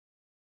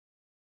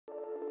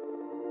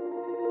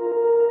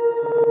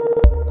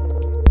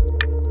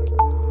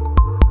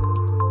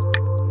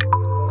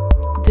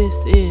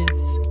This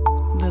is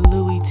the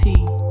Louie T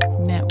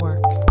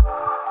Network.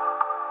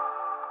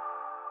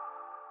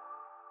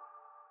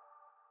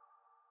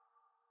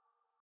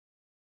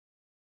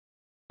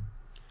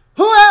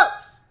 Who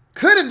else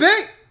could it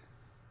be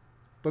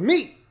but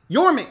me,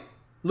 your man,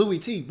 Louie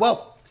T?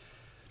 Welcome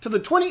to the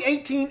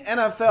 2018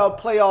 NFL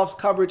playoffs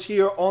coverage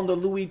here on the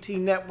Louie T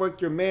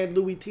Network. Your man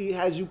Louie T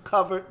has you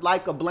covered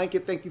like a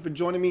blanket. Thank you for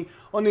joining me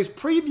on this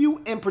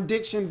preview and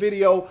prediction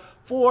video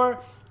for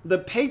the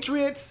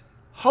Patriots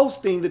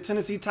hosting the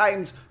Tennessee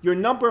Titans, your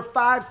number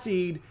 5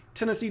 seed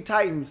Tennessee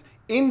Titans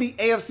in the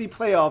AFC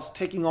playoffs,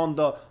 taking on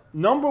the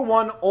number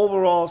 1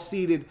 overall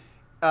seeded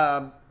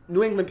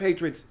New England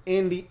Patriots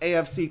in the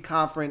AFC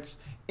conference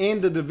in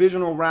the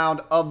divisional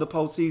round of the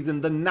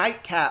postseason. The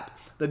nightcap,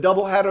 the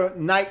doubleheader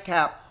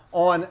nightcap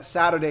on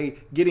Saturday,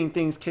 getting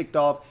things kicked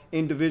off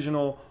in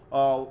divisional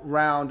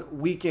round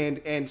weekend.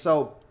 And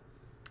so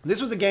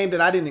this was a game that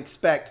I didn't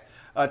expect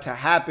to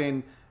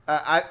happen.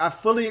 I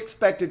fully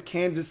expected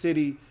Kansas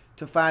City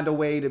to find a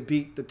way to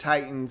beat the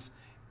Titans,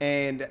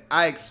 and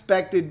I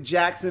expected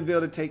Jacksonville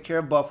to take care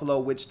of Buffalo,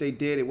 which they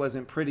did. It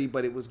wasn't pretty,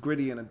 but it was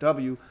gritty and a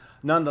W.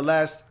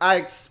 Nonetheless, I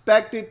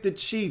expected the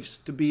Chiefs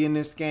to be in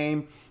this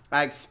game.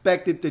 I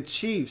expected the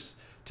Chiefs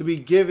to be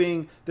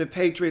giving the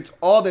Patriots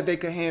all that they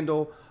could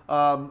handle.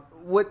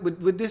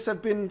 Would this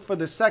have been for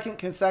the second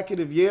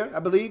consecutive year, I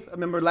believe? I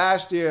remember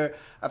last year,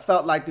 I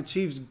felt like the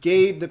Chiefs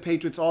gave the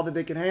Patriots all that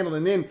they could handle,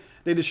 and then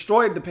they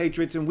destroyed the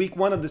Patriots in week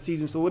 1 of the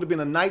season, so it would have been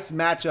a nice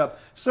matchup,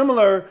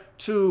 similar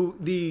to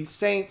the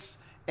Saints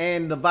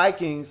and the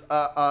Vikings,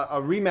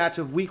 a rematch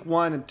of week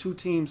 1 and 2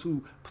 teams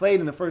who played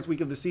in the first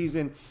week of the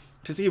season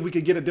to see if we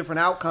could get a different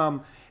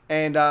outcome.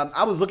 And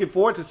I was looking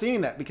forward to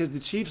seeing that because the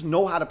Chiefs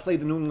know how to play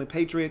the New England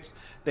Patriots.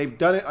 They've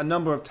done it a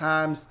number of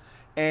times,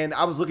 and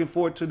I was looking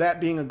forward to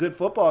that being a good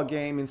football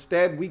game.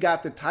 Instead, we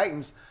got the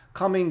Titans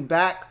coming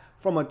back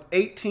from an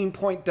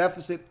 18-point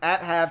deficit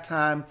at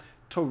halftime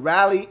to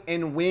rally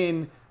and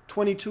win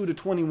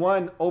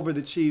 22-21 over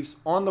the Chiefs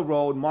on the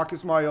road.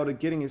 Marcus Mariota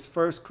getting his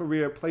first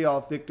career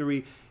playoff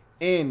victory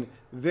in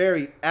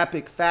very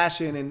epic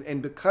fashion.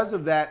 And because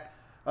of that,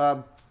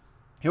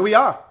 here we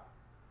are.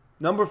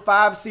 Number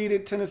 5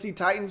 seeded Tennessee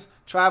Titans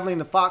traveling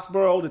to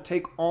Foxborough to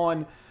take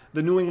on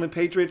the New England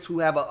Patriots, who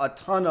have a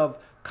ton of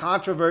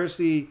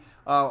controversy,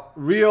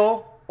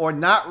 real or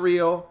not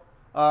real,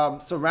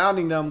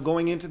 surrounding them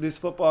going into this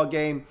football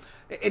game.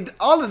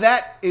 All of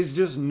that is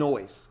just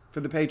noise for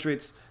the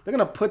Patriots. They're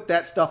going to put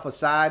that stuff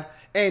aside.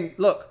 And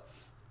look,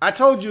 I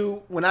told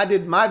you when I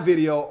did my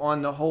video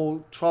on the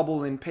whole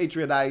trouble in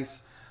Patriot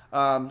Ice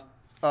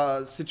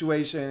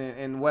situation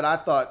and what I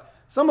thought.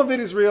 Some of it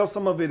is real.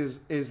 Some of it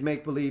is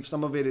make-believe.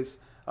 Some of it is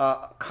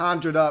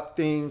conjured up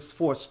things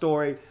for a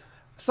story.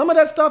 Some of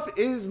that stuff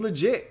is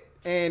legit.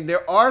 And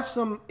there are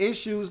some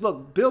issues.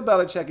 Look, Bill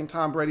Belichick and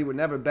Tom Brady were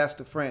never best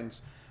of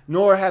friends,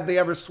 nor have they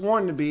ever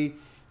sworn to be.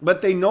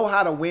 But they know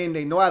how to win.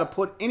 They know how to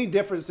put any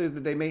differences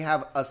that they may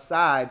have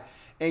aside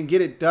and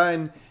get it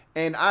done.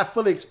 And I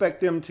fully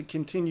expect them to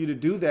continue to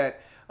do that.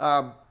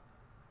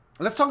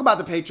 Let's talk about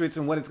the Patriots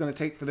and what it's going to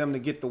take for them to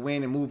get the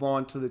win and move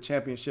on to the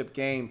championship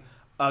game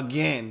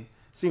again.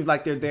 Seems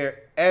like they're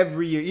there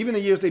every year. Even the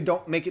years they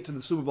don't make it to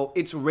the Super Bowl,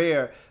 it's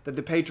rare that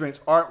the Patriots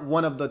aren't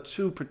one of the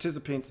 2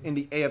 participants in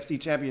the AFC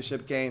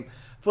Championship game.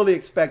 Fully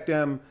expect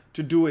them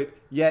to do it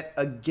yet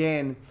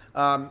again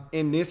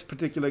in this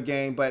particular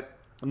game. But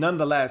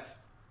nonetheless,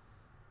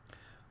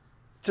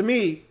 to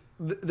me,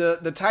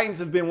 the Titans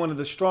have been one of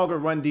the stronger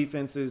run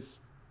defenses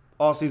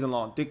all season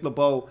long. Dick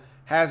LeBeau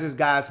has his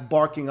guys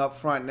barking up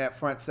front in that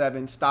front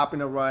 7, stopping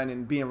the run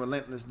and being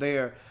relentless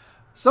there.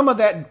 Some of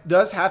that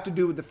does have to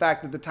do with the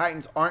fact that the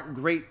Titans aren't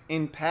great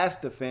in pass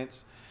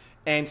defense.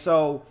 And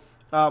so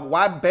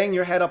why bang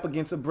your head up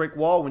against a brick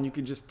wall when you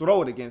can just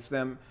throw it against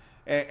them?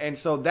 And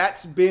so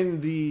that's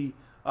been the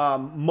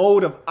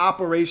mode of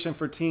operation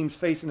for teams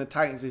facing the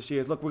Titans this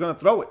year. Is, look, we're going to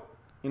throw it.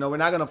 You know, we're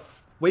not going to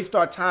waste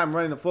our time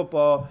running the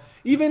football,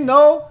 even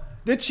though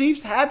the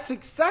Chiefs had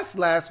success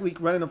last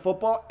week running the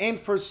football. And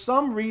for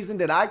some reason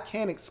that I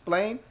can't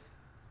explain,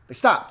 they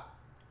stopped.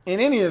 In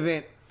any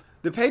event,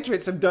 the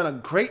Patriots have done a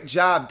great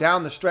job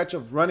down the stretch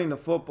of running the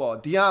football.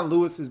 Dion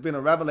Lewis has been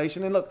a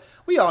revelation. And look,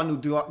 we all knew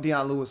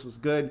Dion Lewis was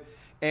good.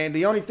 And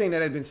the only thing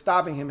that had been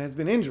stopping him has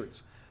been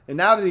injuries. And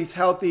now that he's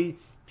healthy,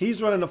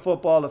 he's running the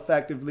football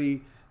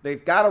effectively.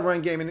 They've got a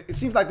run game. And it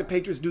seems like the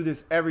Patriots do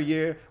this every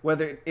year,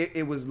 whether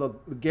it was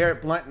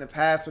Garrett Blount in the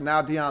past or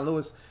now Dion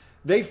Lewis.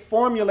 They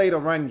formulate a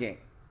run game.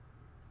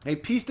 They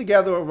piece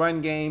together a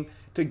run game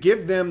to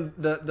give them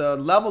the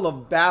level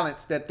of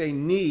balance that they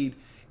need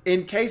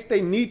in case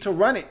they need to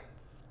run it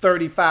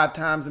 35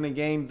 times in a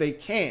game. They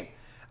can.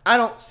 I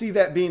don't see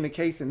that being the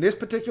case in this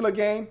particular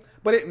game,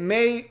 but it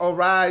may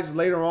arise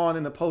later on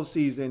in the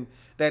postseason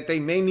that they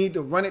may need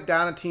to run it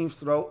down a team's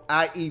throat,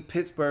 i.e.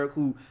 Pittsburgh,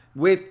 who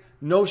with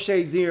no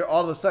Shazier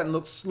all of a sudden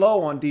looks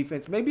slow on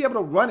defense, may be able to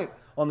run it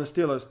on the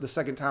Steelers the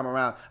second time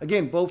around.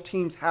 Again, both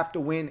teams have to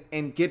win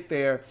and get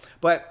there,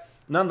 but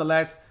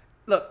nonetheless,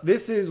 look,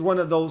 this is one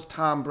of those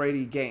Tom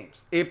Brady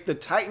games. If the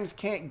Titans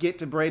can't get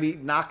to Brady,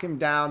 knock him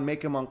down,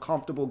 make him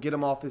uncomfortable, get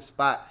him off his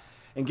spot,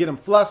 and get him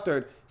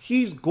flustered,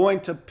 he's going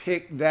to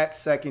pick that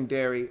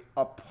secondary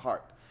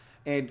apart.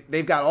 And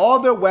they've got all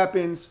their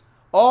weapons,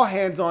 all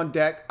hands on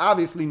deck.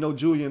 Obviously, no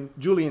Julian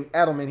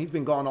Edelman. He's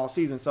been gone all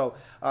season. So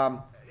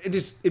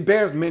it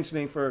bears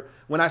mentioning for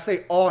when I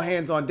say all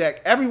hands on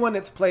deck, everyone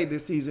that's played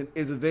this season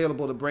is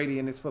available to Brady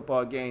in this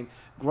football game.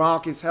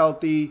 Gronk is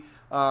healthy,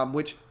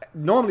 which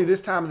normally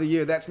this time of the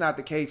year, that's not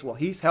the case. Well,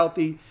 he's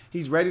healthy.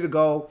 He's ready to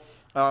go.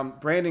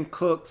 Brandon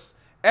Cooks,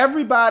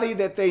 everybody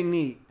that they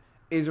need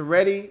is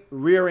ready,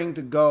 rearing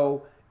to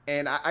go.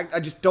 And I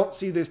just don't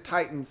see this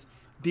Titans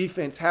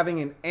defense having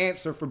an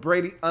answer for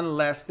Brady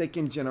unless they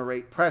can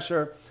generate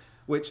pressure,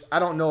 which I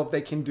don't know if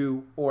they can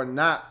do or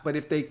not. But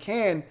if they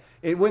can,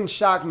 it wouldn't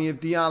shock me if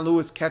Dion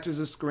Lewis catches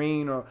a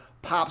screen or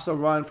pops a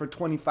run for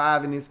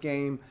 25 in this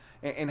game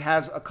and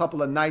has a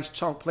couple of nice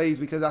chunk plays,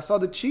 because I saw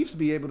the Chiefs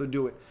be able to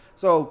do it.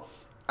 So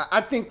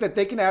I think that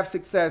they can have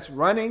success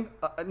running,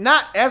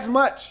 not as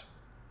much,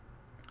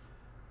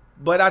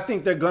 but I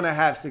think they're going to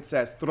have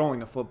success throwing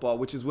the football,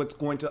 which is what's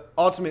going to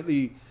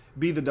ultimately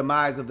be the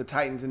demise of the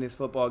Titans in this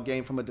football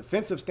game. From a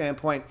defensive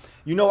standpoint,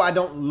 you know I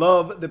don't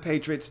love the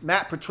Patriots.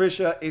 Matt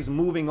Patricia is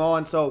moving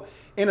on, so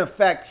in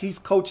effect, he's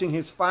coaching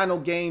his final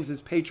games as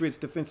Patriots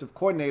defensive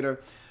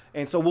coordinator,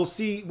 and so we'll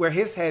see where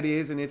his head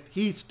is and if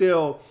he's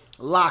still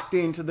locked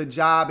into the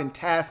job and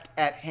task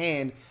at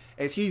hand,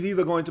 as he's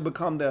either going to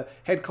become the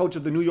head coach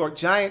of the New York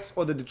Giants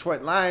or the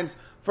Detroit Lions.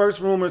 First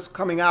rumors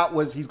coming out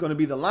was he's going to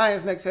be the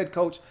Lions' next head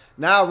coach.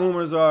 Now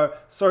rumors are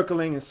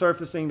circling and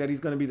surfacing that he's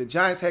going to be the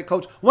Giants' head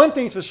coach. One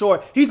thing's for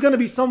sure, he's going to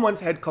be someone's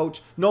head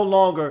coach, no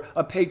longer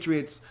a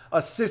Patriots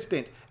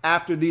assistant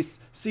after this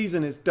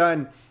season is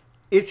done.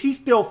 Is he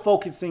still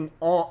focusing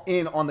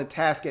on the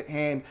task at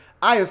hand?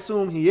 I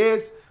assume he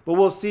is, but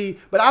we'll see.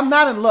 But I'm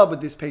not in love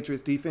with this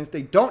Patriots defense.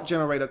 They don't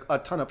generate a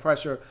ton of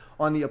pressure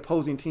on the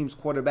opposing team's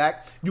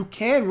quarterback. You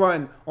can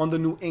run on the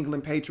New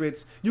England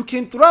Patriots. You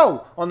can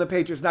throw on the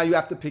Patriots. Now you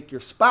have to pick your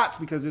spots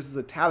because this is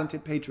a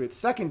talented Patriots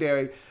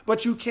secondary,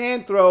 but you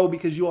can throw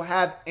because you'll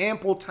have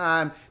ample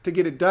time to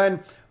get it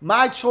done.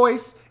 My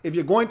choice, if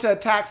you're going to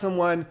attack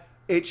someone,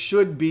 it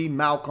should be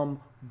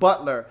Malcolm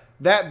Butler.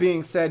 That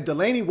being said,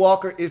 Delanie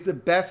Walker is the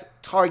best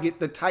target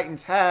the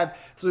Titans have.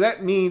 So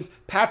that means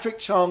Patrick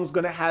Chung's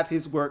going to have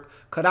his work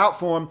cut out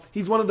for him.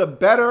 He's one of the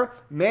better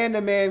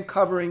man-to-man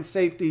covering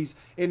safeties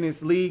in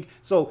this league.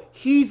 So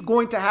he's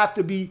going to have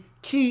to be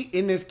key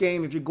in this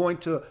game if you're going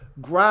to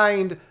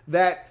grind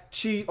that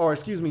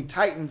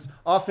Titans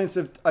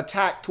offensive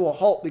attack to a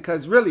halt,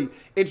 because really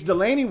it's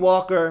Delanie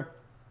Walker,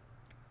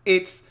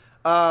 it's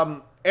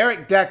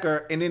Eric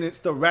Decker, and then it's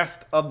the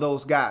rest of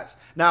those guys.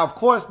 Now, of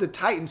course, the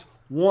Titans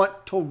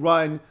want to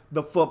run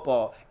the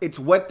football. It's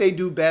what they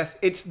do best.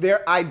 It's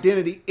their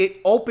identity. It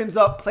opens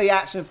up play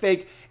action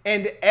fake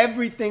and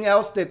everything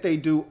else that they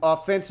do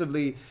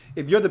offensively.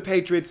 If you're the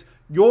Patriots,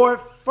 your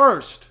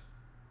first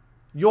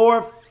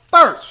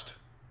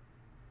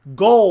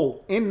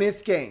goal in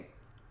this game,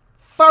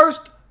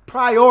 first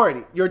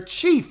priority, your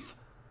chief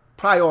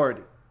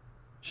priority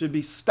should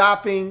be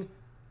stopping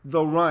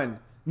the run.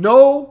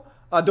 No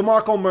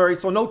DeMarco Murray,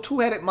 so no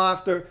two-headed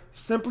monster.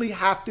 Simply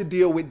have to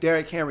deal with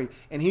Derrick Henry,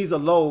 and he's a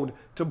load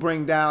to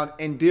bring down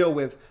and deal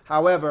with.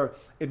 However,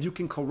 if you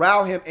can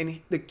corral him,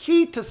 and the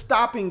key to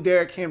stopping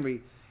Derrick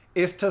Henry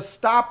is to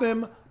stop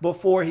him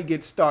before he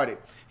gets started.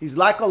 He's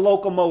like a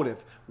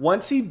locomotive.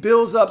 Once he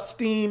builds up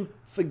steam,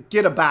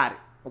 forget about it.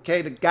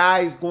 Okay, the guy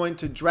is going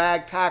to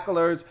drag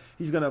tacklers.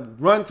 He's going to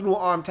run through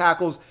arm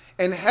tackles,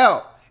 and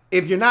hell,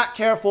 if you're not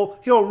careful,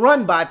 he'll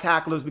run by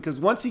tacklers, because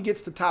once he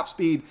gets to top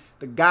speed,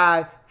 the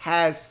guy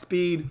has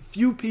speed.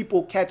 Few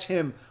people catch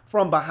him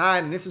from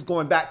behind, and this is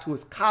going back to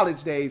his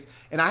college days,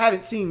 and I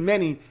haven't seen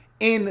many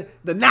in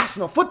the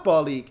National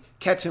Football League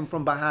catch him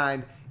from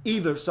behind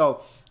either.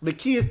 So the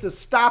key is to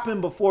stop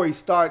him before he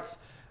starts.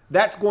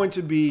 That's going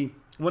to be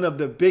one of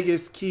the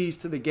biggest keys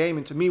to the game,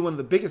 and to me, one of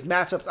the biggest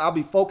matchups I'll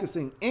be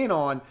focusing in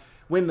on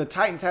when the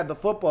Titans have the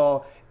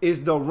football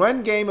is the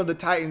run game of the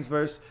Titans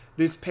versus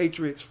this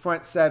Patriots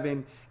front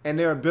seven and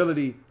their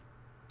ability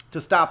to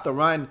stop the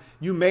run.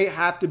 You may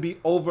have to be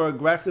over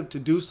aggressive to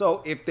do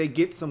so. If they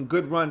get some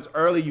good runs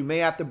early, you may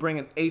have to bring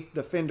an eighth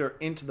defender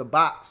into the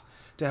box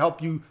to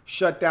help you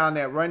shut down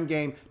that run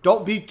game.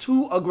 Don't be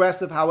too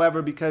aggressive,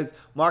 however, because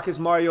Marcus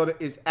Mariota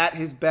is at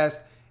his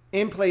best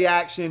in play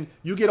action.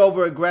 You get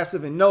over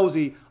aggressive and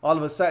nosy, all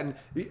of a sudden,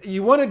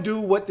 you want to do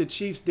what the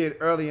Chiefs did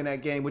early in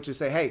that game, which is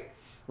say, hey,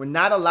 we're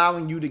not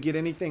allowing you to get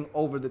anything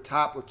over the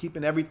top. We're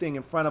keeping everything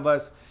in front of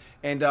us,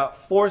 and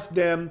force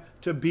them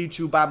to beat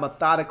you by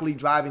methodically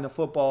driving the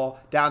football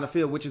down the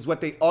field, which is what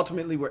they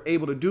ultimately were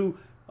able to do.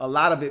 A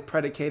lot of it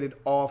predicated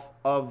off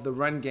of the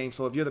run game.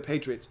 So if you're the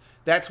Patriots,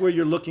 that's where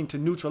you're looking to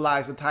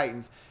neutralize the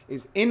Titans,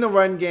 is in the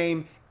run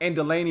game and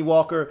Delanie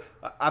Walker.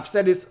 I've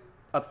said this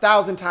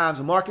 1,000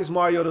 times. Marcus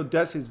Mariota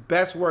does his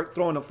best work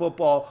throwing the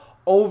football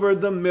over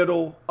the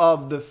middle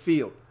of the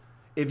field.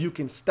 If you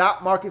can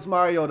stop Marcus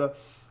Mariota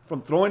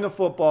from throwing the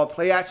football,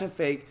 play action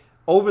fake,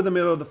 over the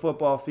middle of the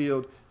football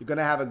field, you're going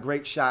to have a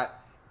great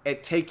shot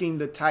at taking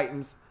the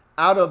Titans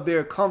out of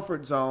their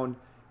comfort zone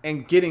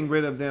and getting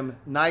rid of them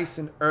nice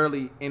and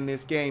early in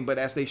this game. But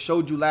as they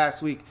showed you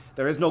last week,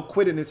 there is no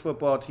quit in this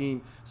football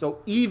team. So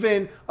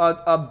even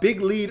a big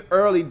lead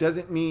early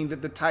doesn't mean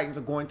that the Titans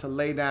are going to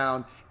lay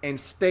down and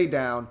stay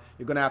down.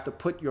 You're going to have to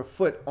put your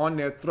foot on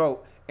their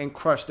throat and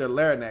crush their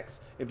larynx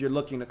if you're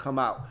looking to come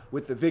out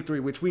with the victory,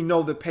 which we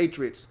know the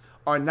Patriots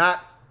are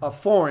not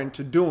foreign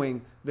to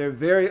doing. They're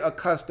very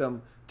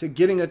accustomed to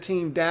getting a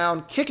team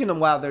down, kicking them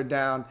while they're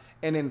down,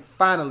 and then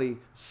finally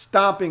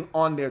stomping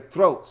on their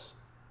throats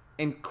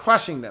and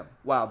crushing them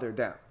while they're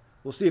down.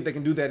 We'll see if they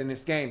can do that in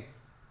this game.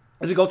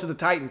 As we go to the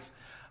Titans,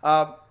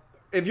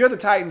 if you're the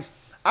Titans,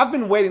 I've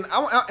been waiting,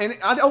 and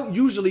I don't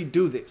usually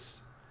do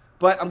this,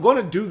 but I'm going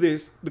to do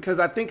this because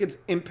I think it's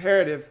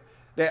imperative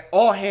that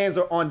all hands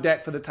are on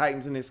deck for the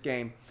Titans in this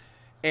game.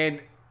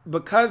 And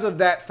because of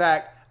that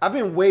fact, I've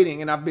been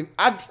waiting, and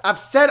I've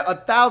said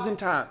 1,000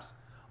 times,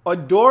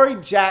 Adoree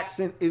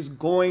Jackson is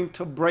going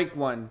to break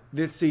one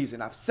this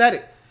season. I've said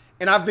it,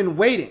 and I've been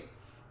waiting.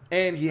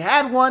 And he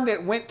had one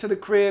that went to the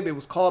crib. It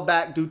was called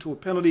back due to a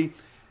penalty.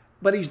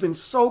 But he's been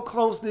so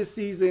close this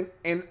season,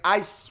 and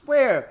I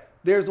swear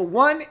there's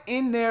one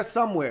in there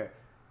somewhere.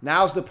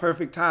 Now's the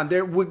perfect time.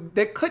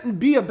 There couldn't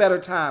be a better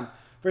time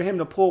for him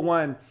to pull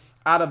one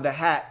out of the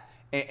hat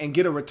and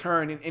get a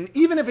return. And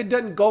even if it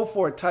doesn't go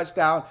for a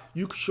touchdown,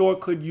 you sure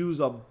could use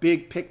a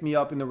big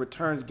pick-me-up in the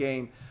returns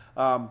game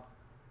from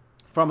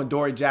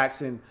Adoree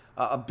Jackson.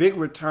 A big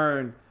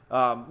return,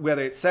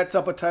 whether it sets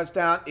up a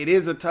touchdown, it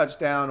is a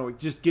touchdown, or it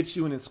just gets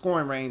you in the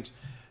scoring range.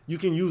 You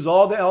can use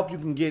all the help you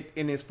can get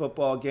in this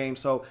football game.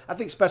 So I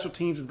think special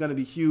teams is going to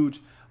be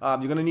huge. You're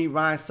going to need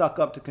Ryan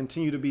Suckup to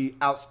continue to be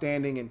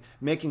outstanding and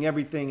making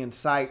everything in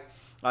sight.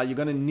 You're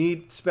going to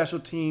need special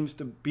teams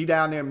to be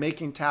down there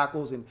making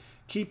tackles and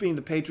keeping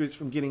the Patriots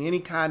from getting any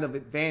kind of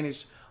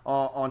advantage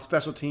on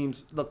special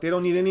teams. Look, they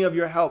don't need any of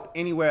your help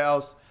anywhere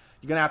else.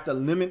 You're going to have to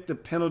limit the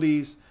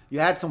penalties. You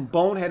had some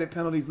boneheaded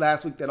penalties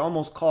last week that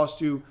almost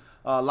cost you,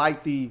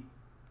 like the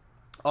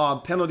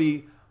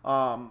penalty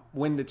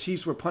when the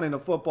Chiefs were punting the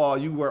football.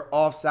 You were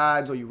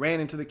offsides, or you ran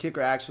into the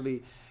kicker,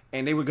 actually,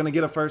 and they were going to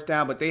get a first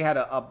down, but they had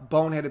a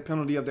boneheaded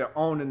penalty of their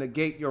own to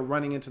negate your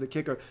running into the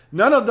kicker.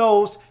 None of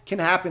those can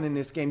happen in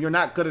this game. You're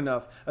not good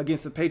enough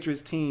against the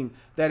Patriots team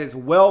that is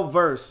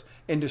well-versed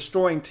in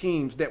destroying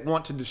teams that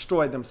want to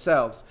destroy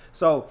themselves.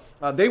 So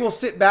they will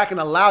sit back and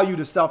allow you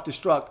to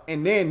self-destruct,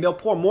 and then they'll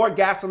pour more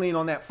gasoline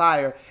on that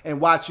fire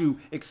and watch you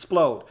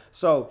explode.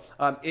 So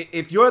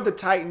if you're the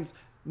Titans,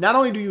 not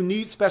only do you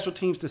need special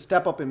teams to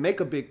step up and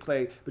make a big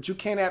play, but you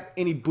can't have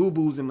any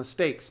boo-boos and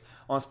mistakes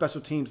on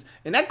special teams.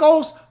 And that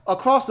goes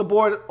across the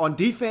board on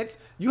defense.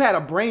 You had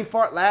a brain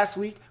fart last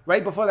week,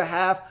 right before the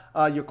half.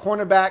 Your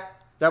cornerback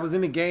that was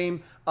in the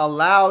game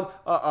allowed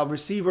a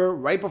receiver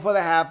right before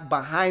the half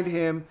behind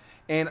him,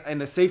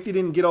 and the safety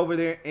didn't get over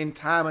there in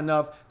time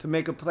enough to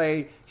make a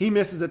play. He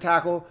misses a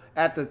tackle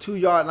at the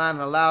 2-yard line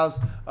and allows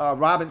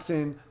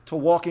Robinson to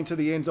walk into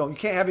the end zone. You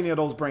can't have any of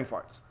those brain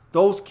farts.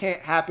 Those can't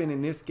happen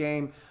in this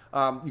game.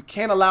 You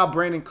can't allow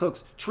Brandon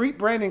Cooks. Treat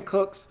Brandon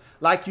Cooks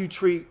like you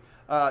treated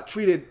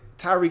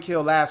Tyreek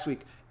Hill last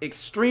week.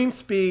 Extreme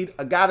speed,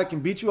 a guy that can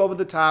beat you over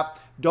the top.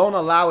 Don't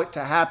allow it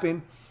to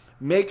happen.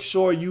 Make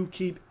sure you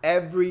keep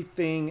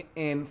everything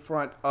in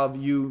front of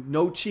you.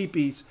 No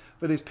cheapies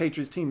for this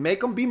Patriots team.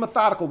 Make them be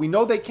methodical. We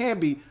know they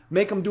can be.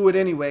 Make them do it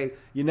anyway.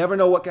 You never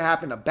know what can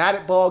happen. A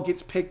batted ball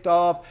gets picked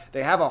off.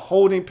 They have a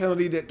holding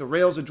penalty that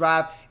derails a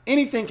drive.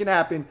 Anything can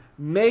happen.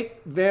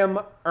 Make them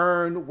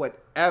earn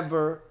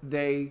whatever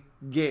they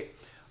get.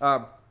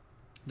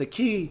 The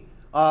key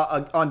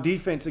on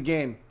defense,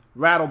 again,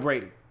 rattle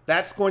Brady.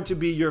 That's going to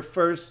be your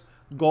first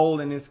goal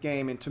in this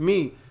game. And to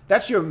me,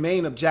 that's your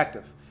main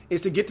objective,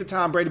 is to get to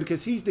Tom Brady,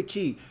 because he's the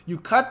key. You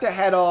cut the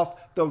head off,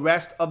 the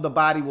rest of the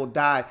body will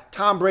die.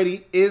 Tom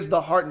Brady is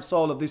the heart and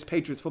soul of this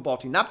Patriots football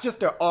team, not just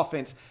their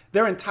offense,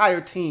 their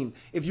entire team.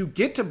 If you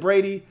get to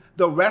Brady,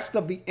 the rest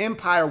of the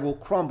empire will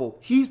crumble.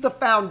 He's the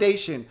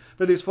foundation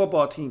for this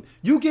football team.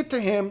 You get to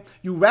him,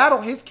 you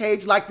rattle his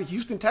cage like the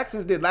Houston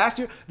Texans did last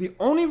year. The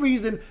only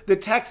reason the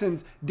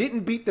Texans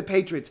didn't beat the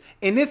Patriots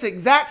in this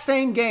exact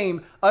same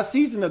game a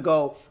season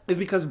ago is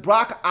because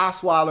Brock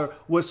Osweiler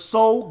was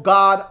so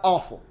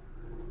god-awful.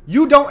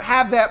 You don't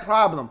have that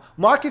problem.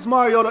 Marcus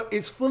Mariota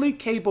is fully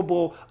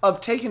capable of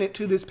taking it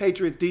to this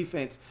Patriots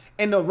defense.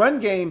 And the run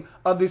game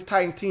of this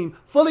Titans team,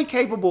 fully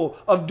capable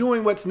of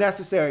doing what's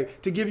necessary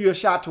to give you a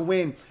shot to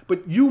win.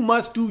 But you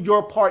must do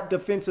your part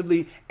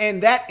defensively,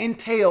 and that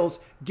entails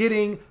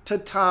getting to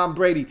Tom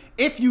Brady.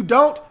 If you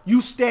don't,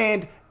 you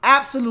stand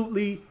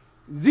absolutely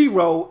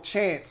zero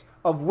chance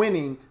of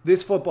winning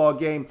this football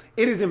game.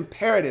 It is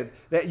imperative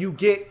that you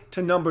get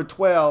to number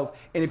 12.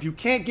 And if you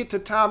can't get to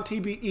Tom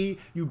TBE,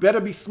 you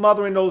better be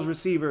smothering those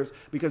receivers,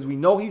 because we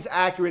know he's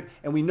accurate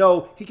and we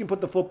know he can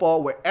put the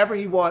football wherever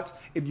he wants.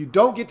 If you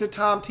don't get to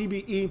Tom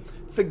TBE,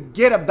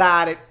 forget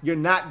about it. You're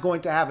not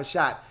going to have a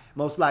shot,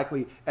 most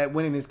likely, at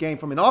winning this game.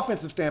 From an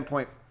offensive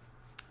standpoint,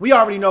 we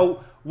already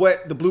know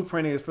what the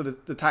blueprint is for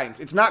the Titans.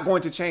 It's not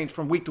going to change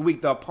from week to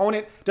week. The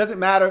opponent doesn't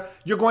matter.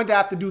 You're going to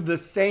have to do the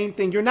same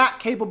thing. You're not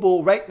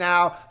capable right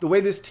now, the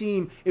way this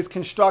team is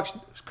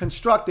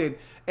constructed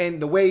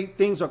and the way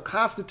things are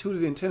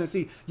constituted in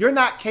Tennessee, you're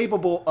not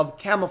capable of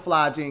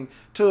camouflaging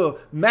to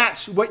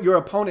match what your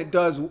opponent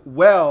does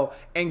well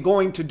and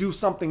going to do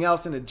something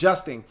else and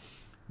adjusting.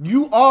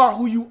 You are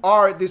who you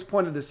are at this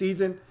point of the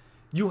season.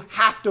 You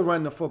have to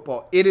run the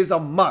football. It is a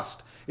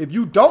must. If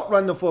you don't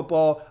run the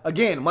football,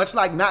 again, much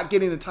like not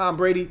getting to Tom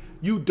Brady,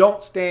 you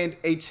don't stand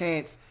a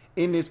chance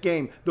in this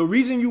game. The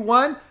reason you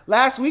won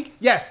last week,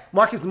 yes,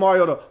 Marcus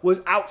Mariota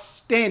was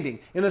outstanding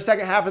in the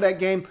second half of that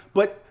game,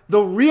 but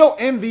the real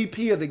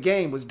MVP of the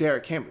game was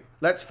Derrick Henry.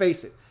 Let's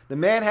face it. The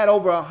man had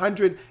over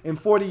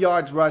 140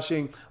 yards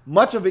rushing.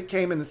 Much of it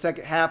came in the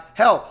second half.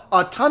 Hell,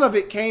 a ton of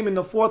it came in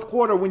the fourth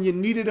quarter when you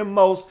needed him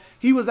most.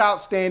 He was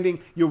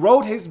outstanding. You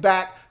rode his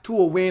back to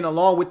a win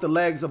along with the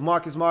legs of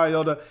Marcus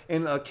Mariota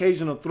and an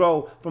occasional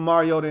throw from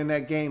Mariota in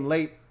that game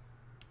late.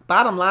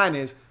 Bottom line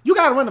is, you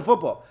got to run the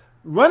football.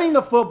 Running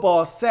the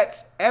football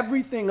sets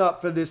everything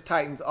up for this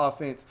Titans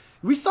offense.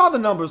 We saw the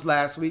numbers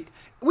last week.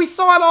 We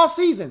saw it all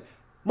season.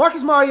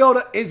 Marcus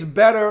Mariota is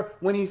better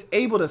when he's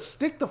able to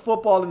stick the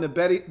football in the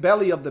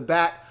belly of the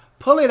back,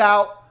 pull it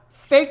out,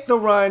 fake the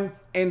run,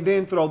 and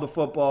then throw the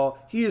football.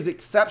 He is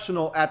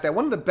exceptional at that.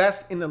 One of the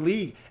best in the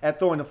league at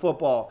throwing the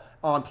football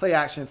on play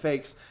action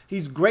fakes.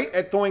 He's great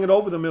at throwing it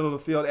over the middle of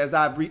the field, as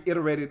I've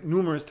reiterated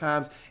numerous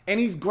times. And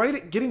he's great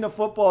at getting the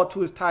football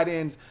to his tight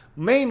ends,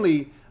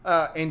 mainly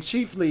and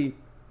chiefly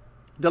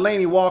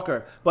Delaney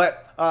Walker.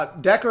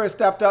 But Decker has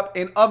stepped up,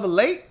 and of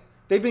late,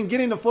 they've been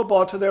getting the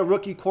football to their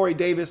rookie, Corey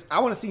Davis. I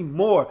want to see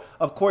more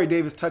of Corey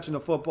Davis touching the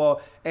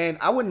football, and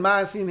I wouldn't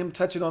mind seeing him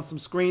touch it on some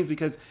screens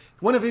because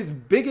one of his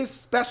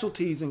biggest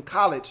specialties in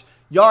college,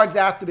 yards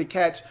after the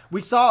catch,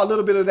 we saw a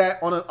little bit of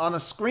that on a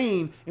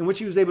screen in which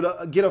he was able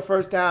to get a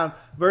first down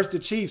versus the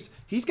Chiefs.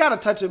 He's got to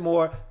touch it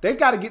more. They've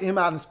got to get him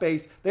out in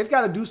space. They've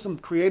got to do some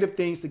creative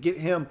things to get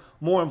him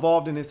more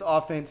involved in this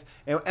offense.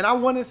 And I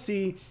want to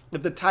see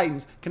if the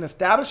Titans can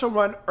establish a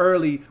run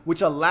early,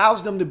 which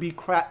allows them to be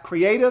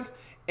creative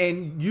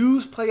and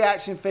use play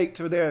action fake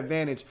to their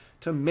advantage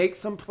to make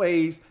some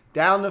plays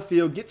down the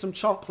field, get some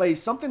chunk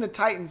plays, something the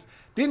Titans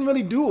didn't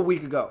really do a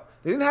week ago.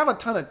 They didn't have a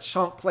ton of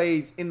chunk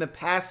plays in the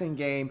passing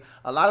game.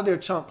 A lot of their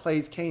chunk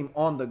plays came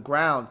on the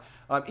ground,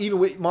 even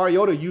with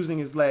Mariota using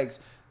his legs.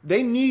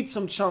 They need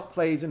some chunk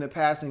plays in the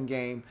passing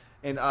game,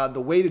 and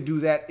the way to do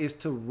that is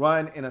to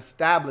run and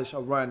establish a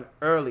run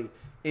early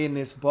in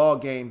this ball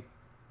game.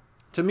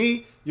 To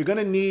me, you're going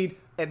to need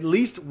at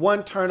least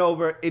one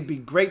turnover. It'd be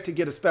great to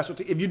get a special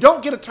team. If you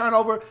don't get a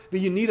turnover,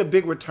 then you need a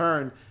big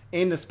return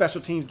in the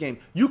special teams game.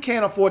 You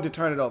can't afford to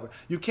turn it over.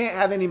 You can't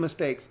have any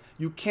mistakes.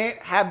 You can't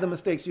have the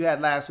mistakes you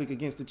had last week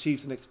against the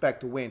Chiefs and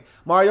expect to win.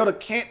 Mariota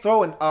can't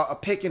throw a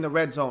pick in the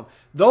red zone.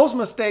 Those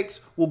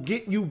mistakes will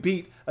get you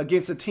beat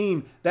against a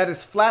team that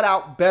is flat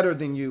out better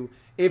than you.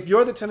 If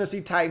you're the Tennessee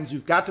Titans,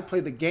 you've got to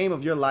play the game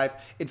of your life.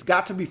 It's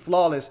got to be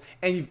flawless,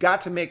 and you've got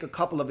to make a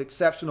couple of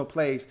exceptional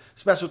plays.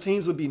 Special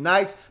teams would be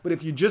nice, but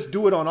if you just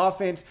do it on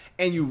offense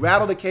and you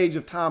rattle the cage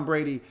of Tom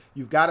Brady,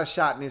 you've got a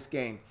shot in this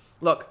game.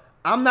 Look,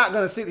 I'm not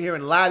going to sit here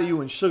and lie to you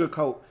and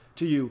sugarcoat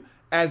to you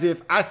as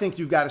if I think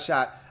you've got a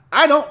shot.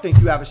 I don't think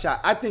you have a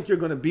shot. I think you're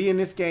going to be in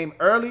this game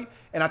early,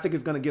 and I think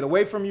it's going to get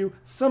away from you,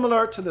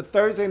 similar to the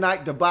Thursday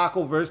night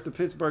debacle versus the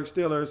Pittsburgh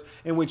Steelers,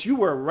 in which you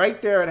were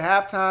right there at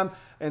halftime,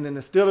 and then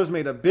the Steelers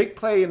made a big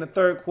play in the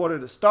third quarter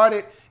to start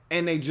it,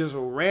 and they just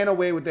ran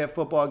away with that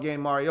football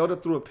game. Mariota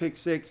threw a pick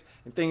six,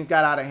 and things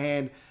got out of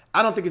hand.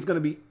 I don't think it's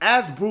going to be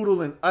as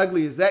brutal and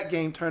ugly as that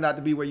game turned out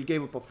to be, where you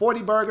gave up a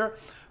 40-burger,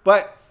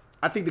 but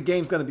I think the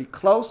game's going to be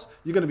close.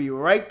 You're going to be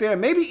right there.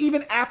 Maybe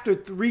even after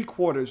 3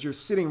 quarters, you're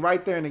sitting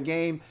right there in the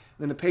game.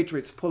 Then the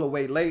Patriots pull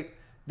away late.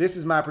 This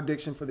is my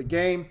prediction for the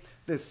game.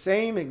 The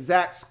same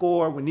exact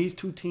score when these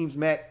two teams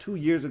met 2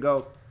 years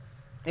ago.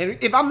 And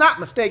if I'm not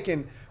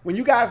mistaken, when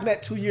you guys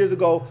met 2 years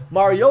ago,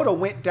 Mariota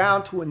went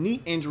down to a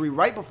knee injury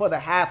right before the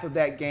half of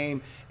that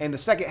game. And the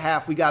second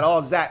half, we got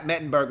all Zach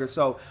Mettenberger.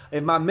 So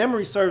if my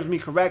memory serves me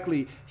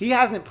correctly, he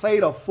hasn't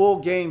played a full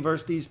game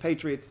versus these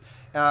Patriots.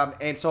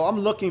 And so I'm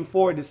looking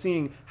forward to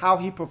seeing how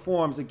he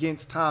performs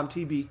against Tom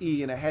TBE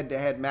in a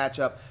head-to-head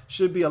matchup.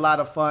 Should be a lot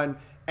of fun.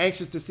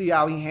 Anxious to see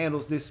how he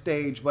handles this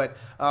stage. But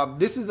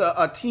this is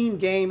a team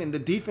game, and the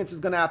defense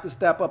is going to have to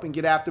step up and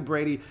get after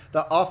Brady.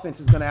 The offense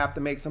is going to have to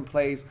make some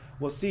plays.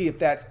 We'll see if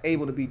that's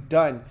able to be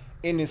done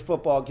in this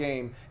football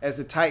game as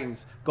the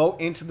Titans go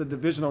into the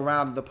divisional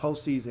round of the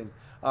postseason.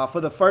 For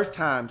the first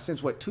time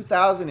since,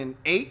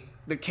 2008?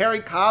 The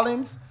Kerry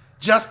Collins,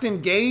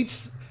 Justin Gage,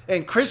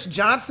 and Chris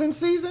Johnson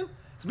season?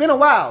 It's been a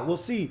while. We'll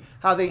see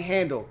how they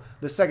handle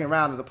the second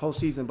round of the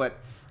postseason. But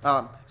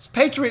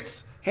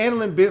Patriots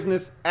handling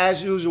business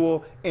as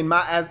usual in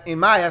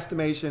my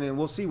estimation, and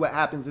we'll see what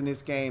happens in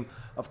this game.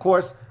 Of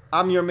course,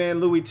 I'm your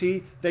man, Louie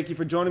T. Thank you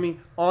for joining me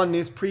on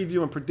this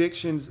preview and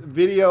predictions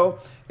video.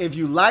 If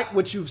you like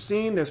what you've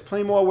seen, there's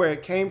plenty more where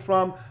it came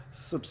from.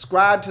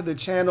 Subscribe to the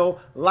channel,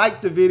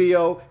 like the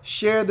video,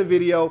 share the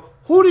video.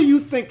 Who do you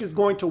think is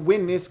going to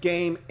win this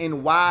game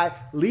and why?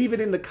 Leave it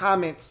in the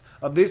comments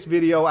of this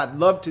video. I'd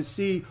love to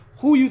see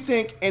who you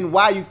think and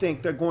why you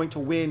think they're going to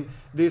win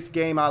this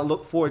game. I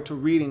look forward to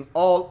reading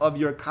all of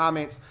your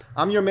comments.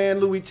 I'm your man,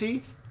 Louie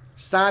T,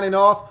 signing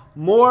off.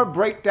 More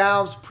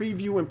breakdowns,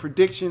 preview, and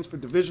predictions for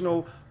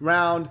divisional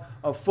round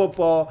of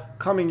football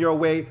coming your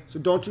way, so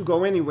don't you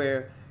go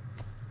anywhere.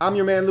 I'm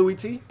your man, Louie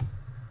T.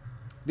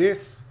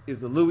 This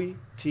is the Louie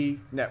T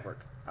Network.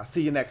 I'll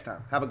see you next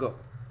time. Have a good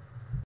one.